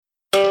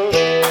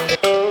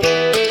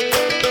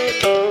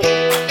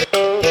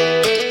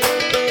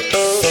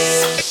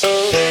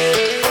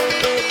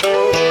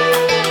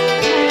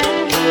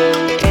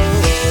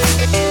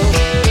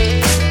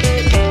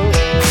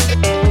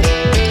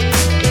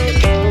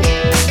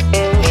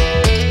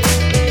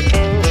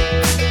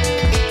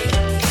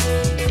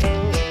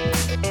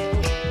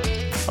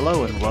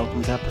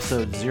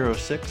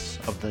6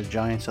 of the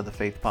Giants of the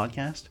Faith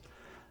podcast.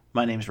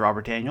 My name is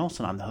Robert Daniels,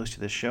 and I'm the host of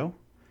this show.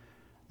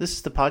 This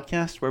is the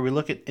podcast where we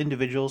look at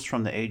individuals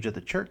from the age of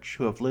the church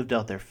who have lived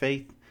out their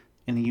faith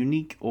in a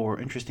unique or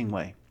interesting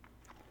way.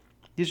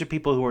 These are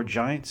people who are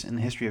giants in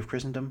the history of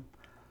Christendom,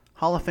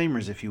 Hall of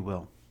Famers, if you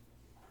will.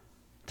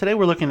 Today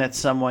we're looking at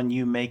someone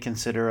you may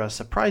consider a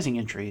surprising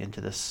entry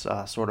into this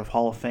sort of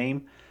Hall of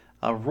Fame,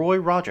 Roy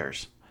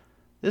Rogers.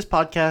 This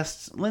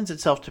podcast lends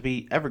itself to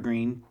be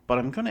evergreen, but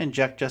I'm going to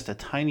inject just a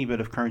tiny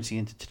bit of currency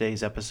into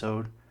today's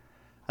episode.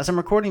 As I'm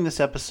recording this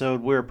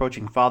episode, we're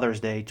approaching Father's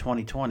Day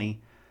 2020,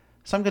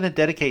 so I'm going to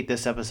dedicate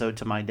this episode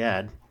to my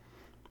dad.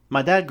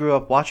 My dad grew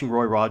up watching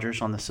Roy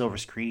Rogers on the silver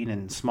screen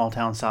in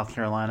small-town South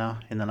Carolina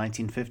in the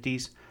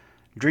 1950s,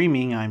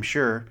 dreaming, I'm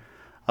sure,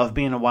 of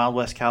being a Wild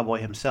West cowboy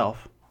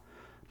himself.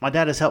 My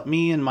dad has helped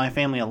me and my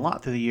family a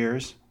lot through the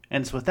years,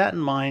 and it's with that in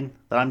mind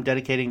that I'm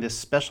dedicating this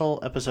special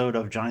episode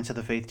of Giants of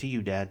the Faith to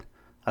you, Dad.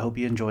 I hope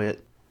you enjoy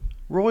it.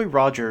 Roy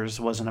Rogers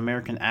was an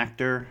American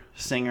actor,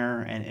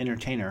 singer, and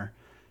entertainer,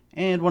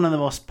 and one of the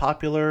most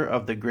popular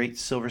of the great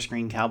silver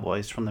screen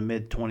cowboys from the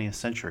mid-20th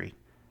century.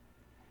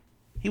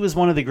 He was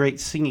one of the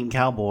great singing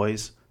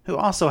cowboys, who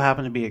also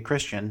happened to be a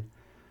Christian.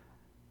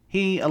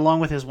 He, along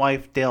with his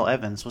wife Dale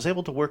Evans, was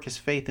able to work his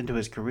faith into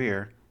his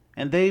career,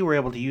 and they were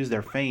able to use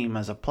their fame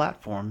as a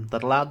platform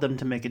that allowed them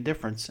to make a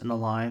difference in the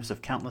lives of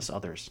countless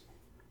others.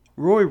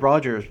 Roy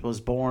Rogers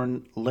was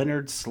born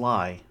Leonard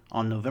Sly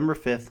on November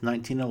 5,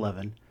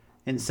 1911,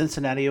 in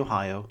Cincinnati,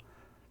 Ohio,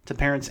 to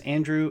parents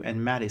Andrew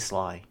and Mattie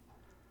Sly.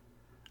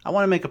 I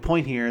want to make a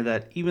point here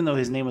that even though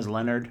his name was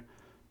Leonard,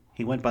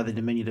 he went by the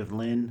diminutive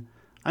Lynn,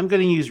 I'm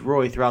going to use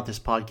Roy throughout this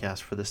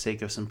podcast for the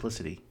sake of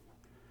simplicity.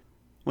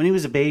 When he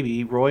was a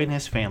baby, Roy and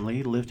his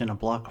family lived in a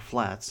block of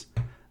flats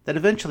that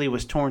eventually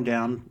was torn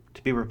down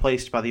to be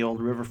replaced by the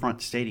old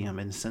Riverfront Stadium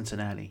in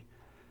Cincinnati.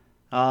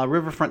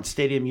 Riverfront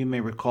Stadium, you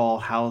may recall,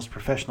 housed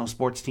professional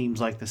sports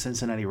teams like the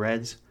Cincinnati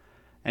Reds,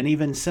 and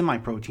even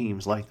semi-pro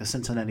teams like the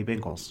Cincinnati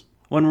Bengals.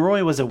 When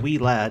Roy was a wee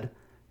lad,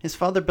 his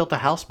father built a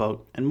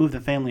houseboat and moved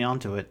the family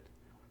onto it.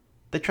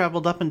 They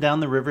traveled up and down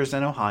the rivers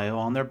in Ohio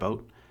on their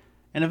boat,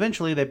 and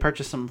eventually they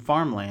purchased some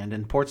farmland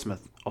in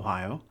Portsmouth,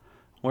 Ohio,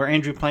 where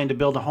Andrew planned to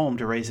build a home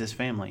to raise his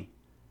family.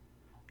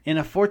 In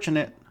a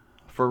fortunate,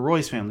 for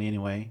Roy's family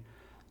anyway,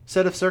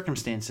 set of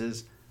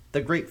circumstances, the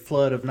Great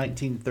Flood of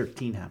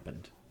 1913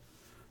 happened.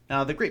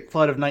 Now, the Great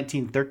Flood of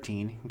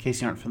 1913, in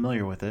case you aren't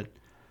familiar with it,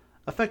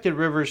 affected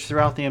rivers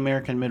throughout the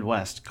American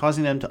Midwest,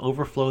 causing them to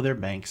overflow their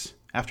banks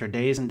after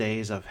days and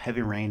days of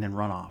heavy rain and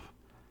runoff.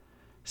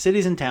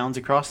 Cities and towns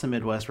across the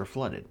Midwest were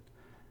flooded.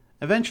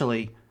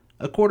 Eventually,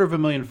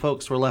 250,000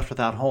 folks were left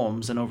without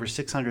homes and over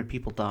 600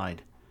 people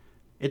died.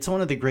 It's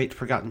one of the great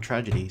forgotten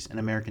tragedies in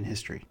American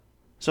history.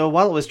 So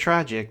while it was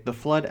tragic, the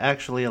flood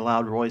actually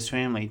allowed Roy's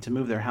family to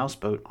move their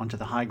houseboat onto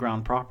the high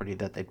ground property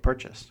that they'd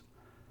purchased.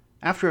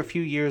 After a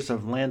few years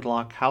of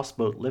landlocked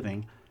houseboat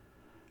living,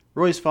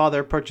 Roy's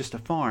father purchased a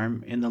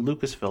farm in the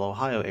Lucasville,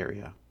 Ohio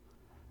area.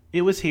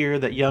 It was here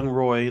that young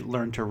Roy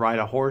learned to ride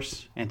a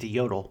horse and to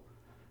yodel,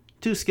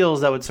 two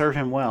skills that would serve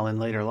him well in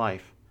later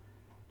life.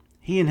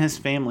 He and his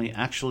family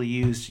actually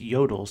used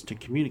yodels to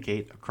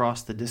communicate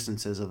across the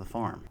distances of the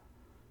farm.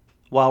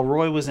 While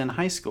Roy was in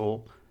high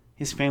school,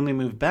 his family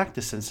moved back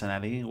to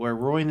Cincinnati, where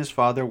Roy and his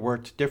father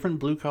worked different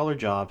blue-collar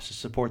jobs to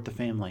support the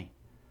family.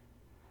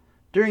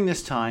 During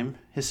this time,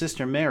 his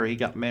sister Mary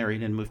got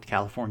married and moved to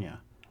California.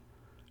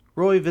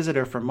 Roy visited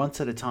her for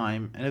months at a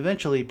time and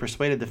eventually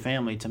persuaded the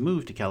family to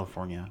move to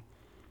California,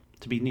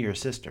 to be near his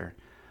sister.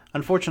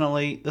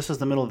 Unfortunately, this was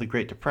the middle of the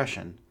Great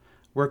Depression.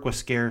 Work was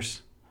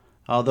scarce,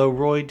 although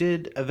Roy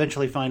did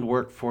eventually find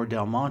work for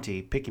Del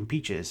Monte picking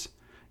peaches,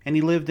 and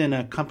he lived in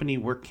a company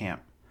work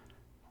camp.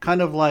 Kind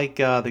of like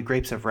The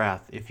Grapes of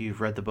Wrath, if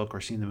you've read the book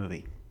or seen the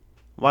movie.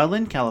 While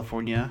in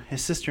California,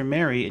 his sister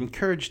Mary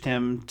encouraged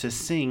him to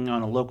sing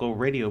on a local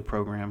radio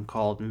program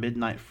called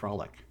Midnight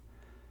Frolic.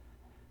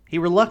 He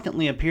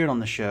reluctantly appeared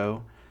on the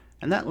show,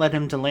 and that led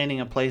him to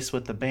landing a place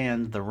with the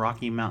band The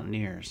Rocky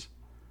Mountaineers.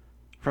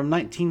 From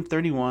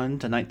 1931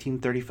 to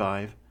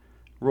 1935,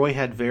 Roy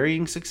had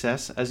varying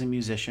success as a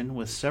musician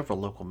with several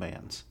local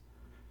bands.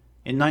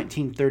 In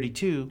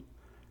 1932,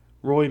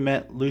 Roy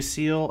met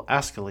Lucille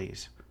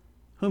Ascalise,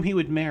 whom he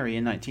would marry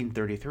in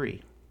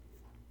 1933.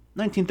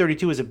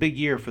 1932 was a big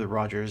year for the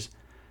Rogers,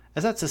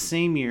 as that's the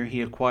same year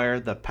he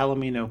acquired the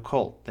Palomino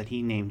Colt that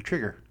he named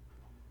Trigger.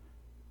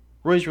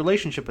 Roy's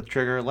relationship with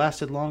Trigger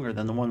lasted longer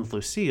than the one with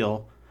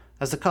Lucille,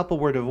 as the couple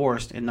were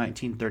divorced in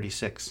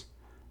 1936.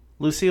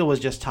 Lucille was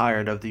just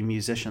tired of the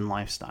musician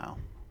lifestyle.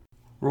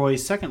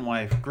 Roy's second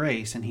wife,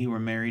 Grace, and he were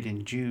married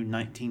in June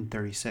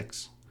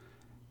 1936.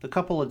 The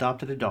couple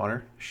adopted a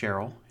daughter,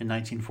 Cheryl, in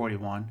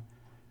 1941,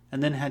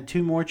 and then had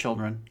two more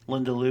children,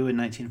 Linda Lou in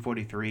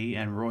 1943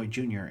 and Roy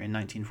Jr. in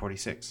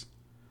 1946.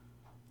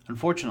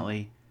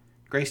 Unfortunately,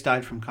 Grace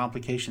died from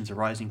complications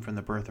arising from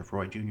the birth of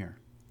Roy Jr.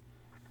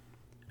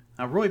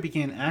 Now, Roy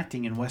began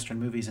acting in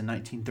Western movies in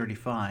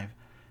 1935,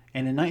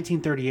 and in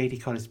 1938 he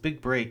caught his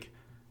big break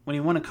when he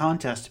won a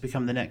contest to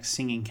become the next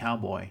singing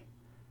cowboy.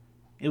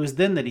 It was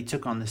then that he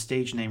took on the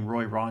stage name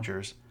Roy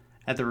Rogers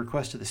at the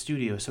request of the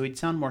studio so he'd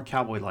sound more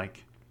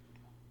cowboy-like.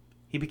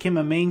 He became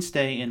a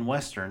mainstay in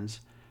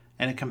westerns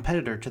and a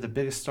competitor to the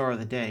biggest star of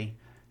the day,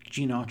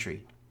 Gene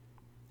Autry.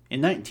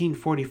 In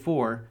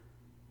 1944,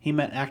 he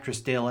met actress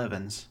Dale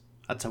Evans,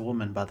 that's a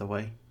woman by the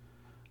way,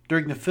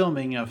 during the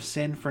filming of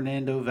San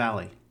Fernando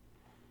Valley.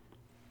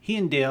 He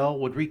and Dale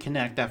would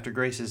reconnect after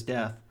Grace's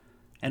death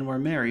and were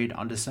married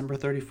on December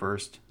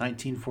 31st,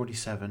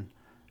 1947,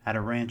 at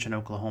a ranch in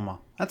Oklahoma.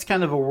 That's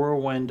kind of a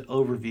whirlwind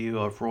overview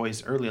of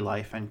Roy's early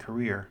life and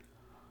career.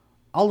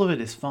 All of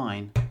it is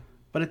fine,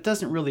 but it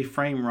doesn't really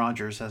frame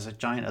Rogers as a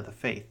giant of the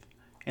faith,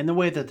 in the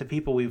way that the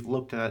people we've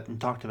looked at and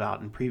talked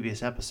about in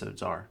previous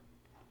episodes are.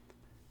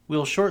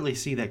 We'll shortly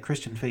see that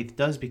Christian faith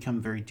does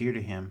become very dear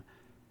to him,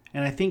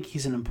 and I think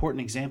he's an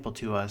important example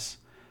to us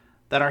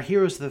that our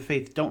heroes of the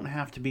faith don't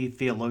have to be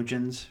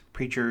theologians,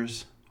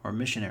 preachers, or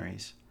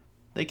missionaries.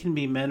 They can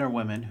be men or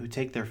women who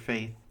take their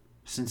faith,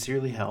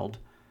 sincerely held,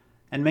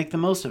 and make the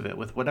most of it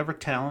with whatever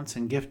talents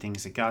and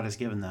giftings that God has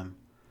given them.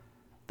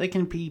 They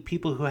can be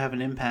people who have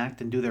an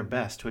impact and do their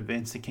best to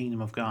advance the kingdom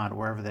of God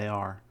wherever they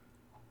are.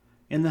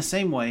 In the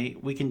same way,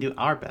 we can do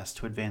our best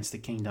to advance the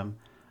kingdom,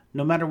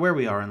 no matter where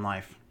we are in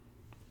life.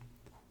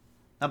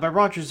 Now, by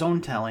Rogers'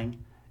 own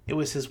telling, it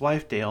was his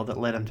wife Dale that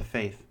led him to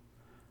faith.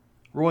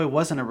 Roy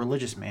wasn't a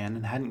religious man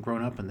and hadn't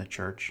grown up in the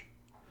church.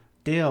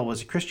 Dale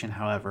was a Christian,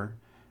 however,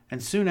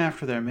 and soon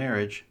after their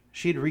marriage,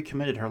 she had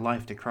recommitted her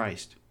life to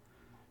Christ.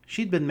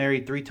 She'd been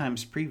married 3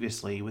 times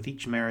previously, with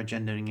each marriage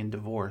ending in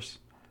divorce.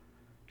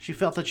 She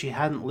felt that she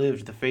hadn't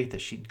lived the faith that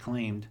she'd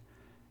claimed,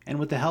 and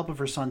with the help of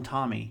her son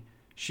Tommy,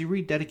 she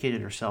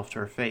rededicated herself to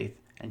her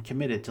faith and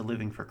committed to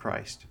living for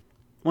Christ.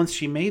 Once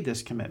she made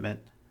this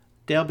commitment,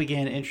 Dale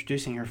began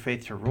introducing her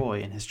faith to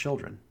Roy and his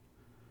children.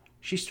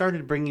 She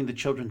started bringing the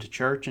children to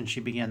church, and she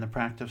began the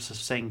practice of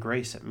saying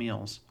grace at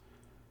meals.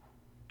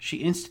 She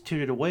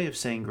instituted a way of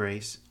saying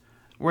grace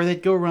where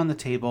they'd go around the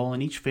table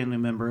and each family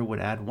member would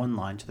add 1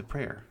 line to the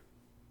prayer.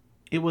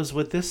 It was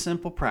with this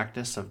simple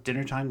practice of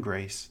dinnertime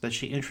grace that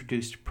she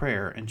introduced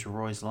prayer into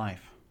Roy's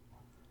life.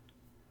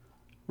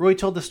 Roy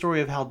told the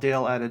story of how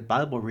Dale added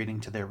Bible reading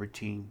to their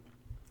routine.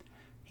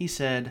 He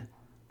said,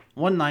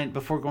 "One night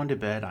before going to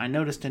bed, I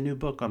noticed a new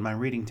book on my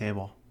reading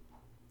table.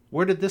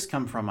 'Where did this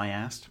come from?' I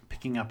asked,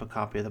 picking up a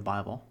copy of the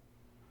Bible.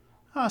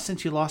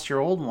 'Since you lost your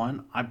old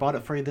one, I bought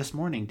it for you this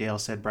morning,' Dale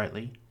said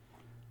brightly.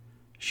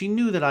 She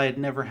knew that I had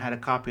never had a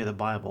copy of the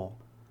Bible,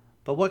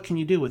 but what can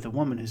you do with a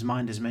woman whose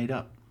mind is made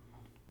up?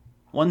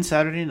 One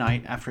Saturday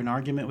night, after an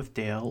argument with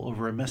Dale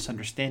over a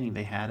misunderstanding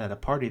they had at a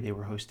party they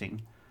were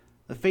hosting,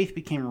 the faith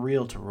became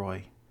real to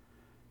Roy.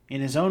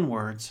 In his own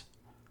words,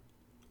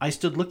 "I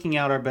stood looking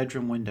out our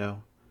bedroom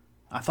window.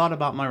 I thought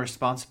about my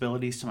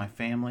responsibilities to my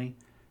family,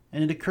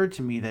 and it occurred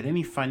to me that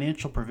any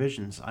financial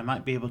provisions I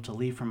might be able to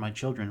leave for my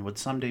children would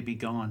someday be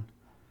gone.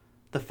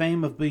 The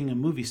fame of being a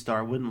movie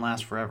star wouldn't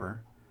last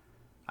forever.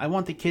 I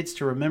want the kids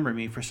to remember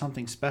me for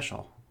something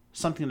special,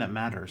 something that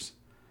matters.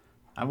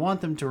 I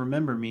want them to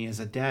remember me as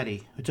a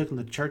daddy who took them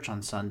to church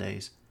on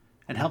Sundays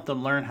and helped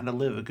them learn how to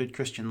live a good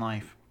Christian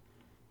life."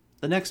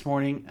 The next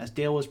morning, as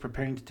Dale was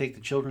preparing to take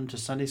the children to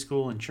Sunday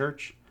school and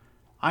church,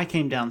 I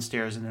came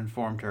downstairs and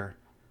informed her,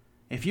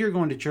 "If you're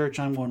going to church,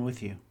 I'm going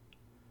with you."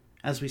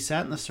 As we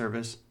sat in the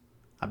service,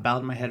 I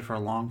bowed my head for a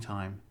long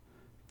time,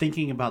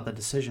 thinking about the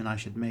decision I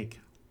should make.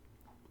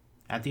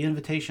 At the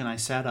invitation, I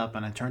sat up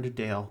and I turned to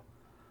Dale.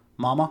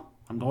 "Mama,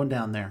 I'm going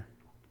down there."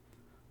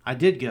 I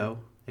did go,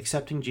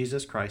 accepting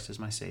Jesus Christ as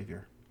my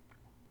Savior.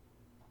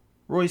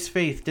 Roy's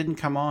faith didn't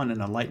come on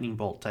in a lightning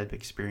bolt type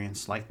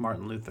experience like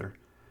Martin Luther,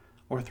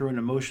 or through an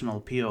emotional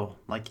appeal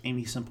like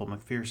Amy Semple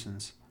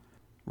McPherson's.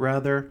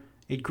 Rather,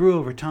 it grew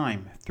over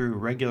time through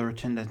regular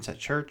attendance at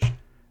church,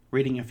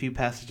 reading a few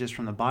passages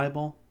from the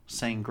Bible,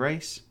 saying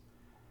grace.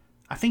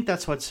 I think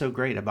that's what's so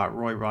great about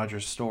Roy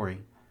Rogers'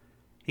 story.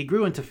 He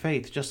grew into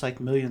faith just like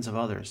millions of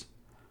others.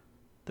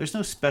 There's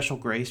no special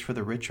grace for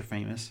the rich or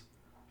famous.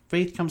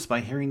 Faith comes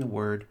by hearing the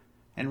word,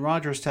 and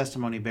Rogers'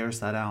 testimony bears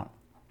that out.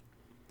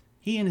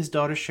 He and his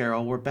daughter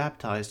Cheryl were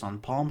baptized on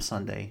Palm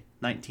Sunday,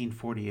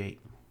 1948.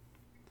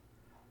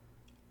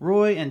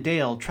 Roy and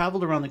Dale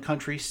traveled around the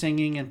country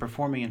singing and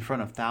performing in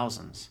front of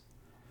thousands.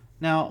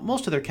 Now,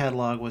 most of their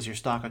catalog was your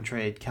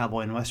stock-on-trade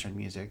cowboy and western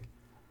music,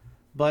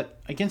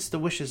 but against the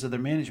wishes of their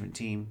management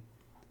team,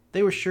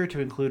 they were sure to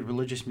include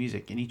religious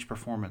music in each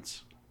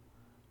performance.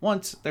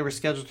 Once, they were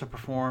scheduled to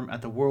perform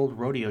at the World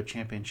Rodeo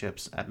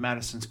Championships at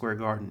Madison Square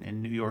Garden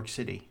in New York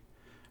City.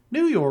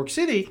 New York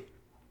City!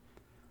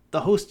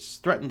 The hosts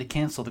threatened to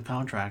cancel the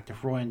contract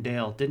if Roy and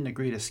Dale didn't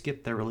agree to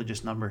skip their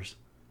religious numbers.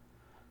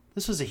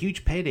 This was a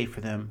huge payday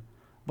for them,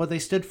 but they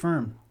stood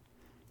firm.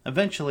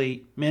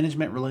 Eventually,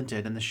 management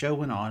relented and the show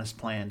went on as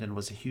planned and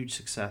was a huge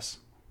success.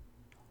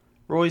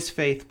 Roy's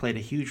faith played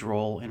a huge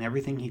role in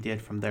everything he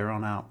did from there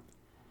on out.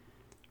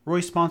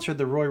 Roy sponsored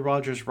the Roy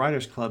Rogers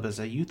Writers Club as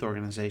a youth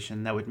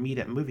organization that would meet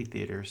at movie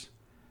theaters.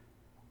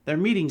 Their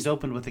meetings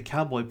opened with a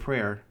cowboy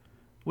prayer,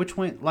 which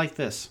went like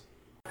this.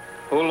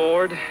 Oh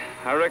Lord,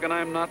 I reckon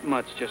I'm not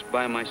much just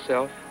by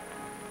myself.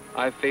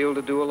 I fail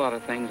to do a lot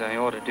of things I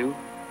ought to do.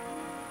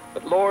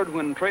 But Lord,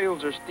 when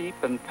trails are steep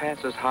and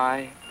passes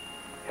high,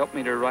 help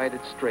me to ride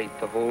it straight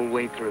the whole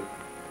way through.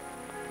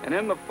 And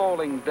in the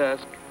falling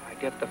dusk, I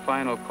get the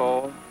final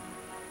call.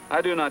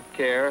 I do not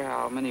care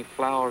how many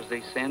flowers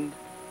they send.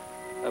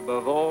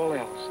 Above all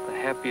else, the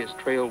happiest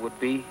trail would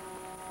be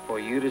for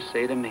you to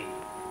say to me,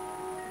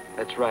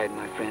 "Let's ride,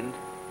 my friend."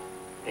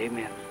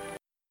 Amen.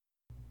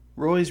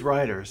 Roy's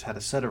riders had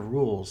a set of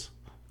rules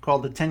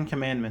called the 10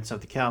 Commandments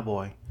of the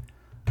Cowboy,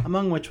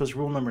 among which was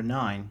rule number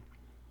 9,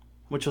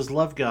 which was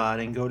love God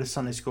and go to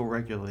Sunday school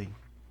regularly.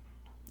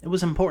 It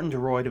was important to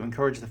Roy to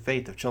encourage the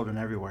faith of children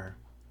everywhere.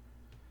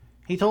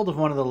 He told of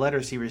one of the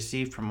letters he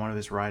received from one of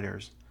his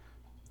riders.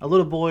 A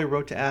little boy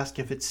wrote to ask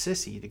if it's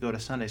sissy to go to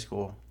Sunday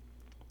school.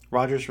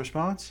 Roger's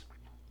response?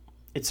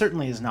 It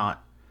certainly is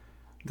not.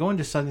 Going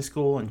to Sunday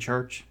school and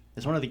church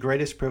is one of the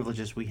greatest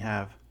privileges we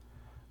have.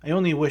 I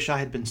only wish I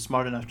had been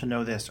smart enough to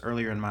know this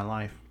earlier in my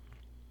life.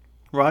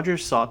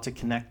 Rogers sought to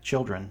connect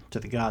children to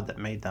the God that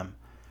made them.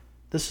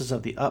 This is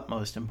of the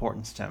utmost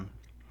importance to him.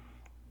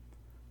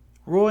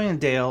 Roy and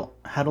Dale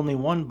had only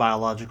one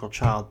biological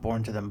child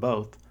born to them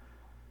both.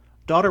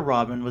 Daughter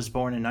Robin was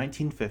born in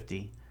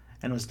 1950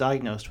 and was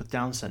diagnosed with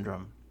Down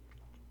syndrome.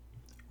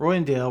 Roy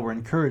and Dale were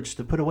encouraged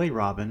to put away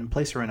Robin and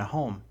place her in a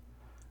home.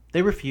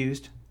 They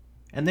refused,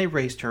 and they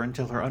raised her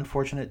until her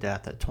unfortunate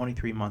death at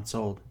 23 months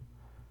old.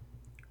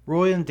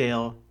 Roy and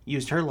Dale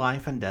used her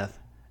life and death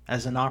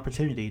as an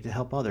opportunity to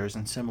help others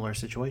in similar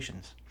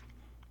situations.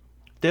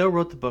 Dale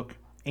wrote the book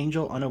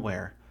Angel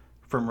Unaware,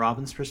 From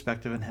Robin's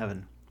Perspective in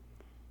Heaven.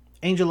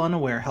 Angel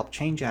Unaware helped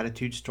change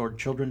attitudes toward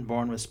children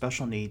born with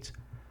special needs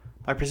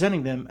by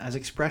presenting them as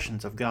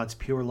expressions of God's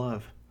pure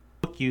love.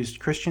 The book used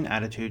Christian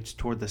attitudes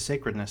toward the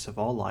sacredness of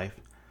all life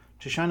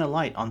to shine a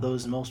light on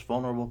those most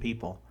vulnerable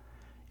people,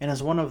 and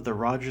is one of the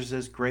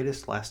Rogers'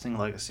 greatest lasting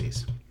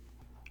legacies.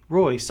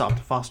 Roy sought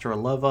to foster a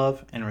love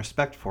of and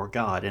respect for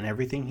God in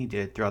everything he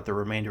did throughout the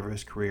remainder of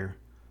his career.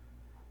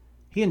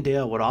 He and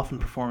Dale would often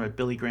perform at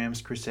Billy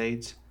Graham's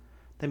crusades.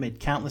 They made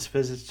countless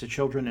visits to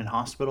children in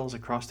hospitals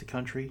across the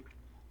country,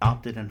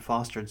 adopted and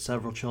fostered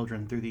several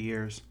children through the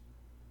years.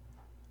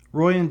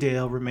 Roy and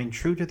Dale remained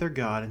true to their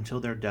God until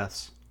their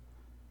deaths.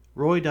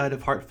 Roy died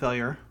of heart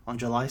failure on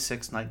July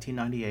 6,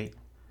 1998,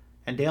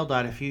 and Dale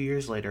died a few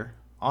years later,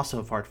 also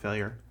of heart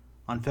failure,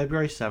 on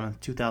February 7,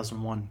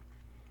 2001.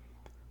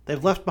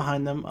 They've left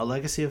behind them a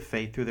legacy of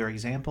faith through their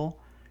example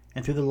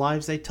and through the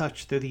lives they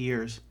touched through the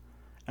years,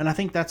 and I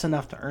think that's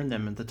enough to earn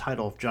them the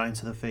title of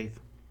Giants of the Faith.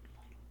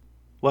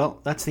 Well,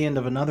 that's the end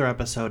of another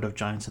episode of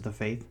Giants of the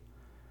Faith.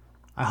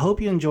 I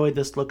hope you enjoyed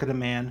this look at a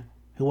man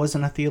who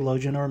wasn't a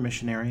theologian or a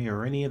missionary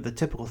or any of the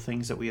typical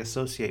things that we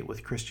associate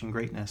with Christian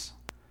greatness.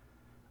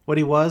 What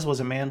he was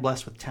a man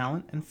blessed with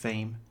talent and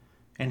fame,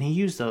 and he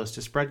used those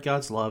to spread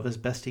God's love as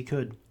best he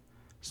could,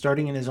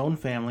 starting in his own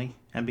family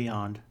and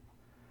beyond.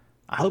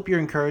 I hope you're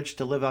encouraged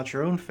to live out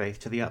your own faith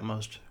to the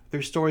utmost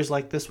through stories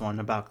like this one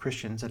about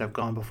Christians that have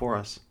gone before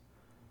us.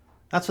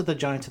 That's what the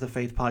Giants of the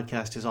Faith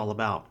podcast is all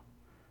about.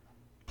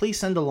 Please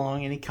send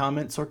along any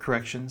comments or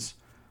corrections,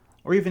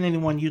 or even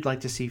anyone you'd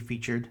like to see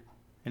featured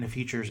in a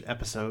future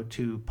episode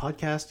to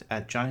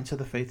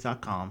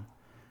podcast@giantsofthefaith.com.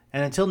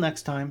 And until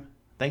next time,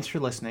 thanks for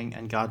listening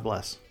and God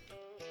bless.